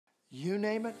You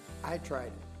name it, I tried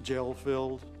it.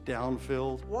 Gel-filled,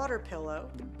 down-filled. Water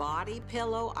pillow. The body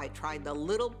pillow. I tried the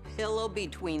little pillow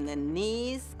between the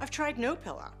knees. I've tried no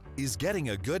pillow. Is getting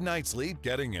a good night's sleep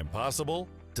getting impossible?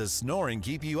 Does snoring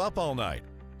keep you up all night?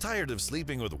 Tired of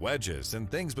sleeping with wedges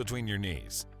and things between your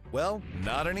knees? Well,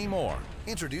 not anymore.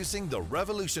 Introducing the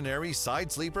revolutionary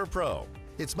SideSleeper Pro.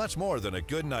 It's much more than a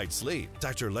good night's sleep.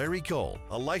 Dr. Larry Cole,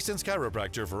 a licensed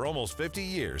chiropractor for almost 50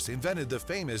 years, invented the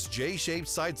famous J-shaped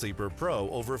SideSleeper Pro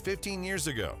over 15 years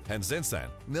ago. And since then,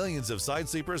 millions of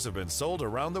SideSleepers have been sold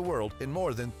around the world in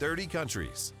more than 30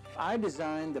 countries. I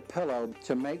designed the pillow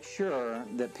to make sure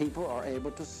that people are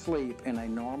able to sleep in a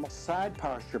normal side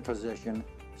posture position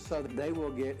so that they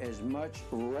will get as much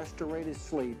restorative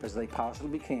sleep as they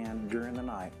possibly can during the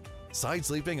night. Side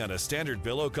sleeping on a standard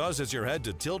pillow causes your head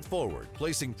to tilt forward,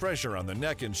 placing pressure on the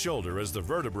neck and shoulder as the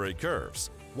vertebrae curves.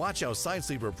 Watch how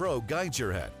SideSleeper Pro guides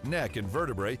your head, neck, and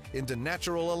vertebrae into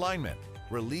natural alignment,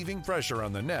 relieving pressure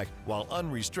on the neck while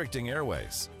unrestricting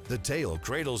airways. The tail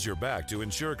cradles your back to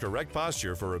ensure correct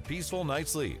posture for a peaceful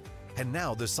night's sleep. And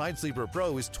now the SideSleeper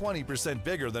Pro is 20%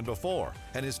 bigger than before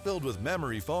and is filled with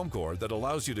memory foam core that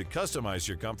allows you to customize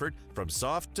your comfort from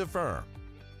soft to firm.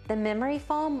 The memory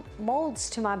foam molds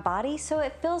to my body, so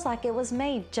it feels like it was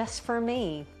made just for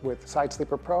me. With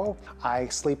SideSleeper Pro, I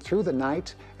sleep through the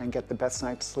night and get the best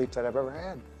night's sleep that I've ever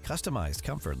had. Customized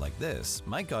comfort like this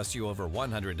might cost you over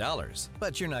 $100,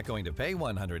 but you're not going to pay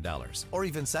 $100 or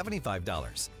even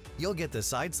 $75. You'll get the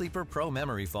SideSleeper Pro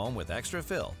memory foam with extra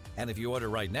fill, and if you order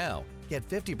right now, get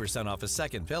 50% off a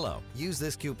second pillow. Use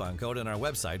this coupon code on our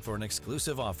website for an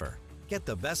exclusive offer. Get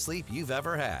the best sleep you've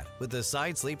ever had with the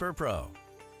SideSleeper Pro.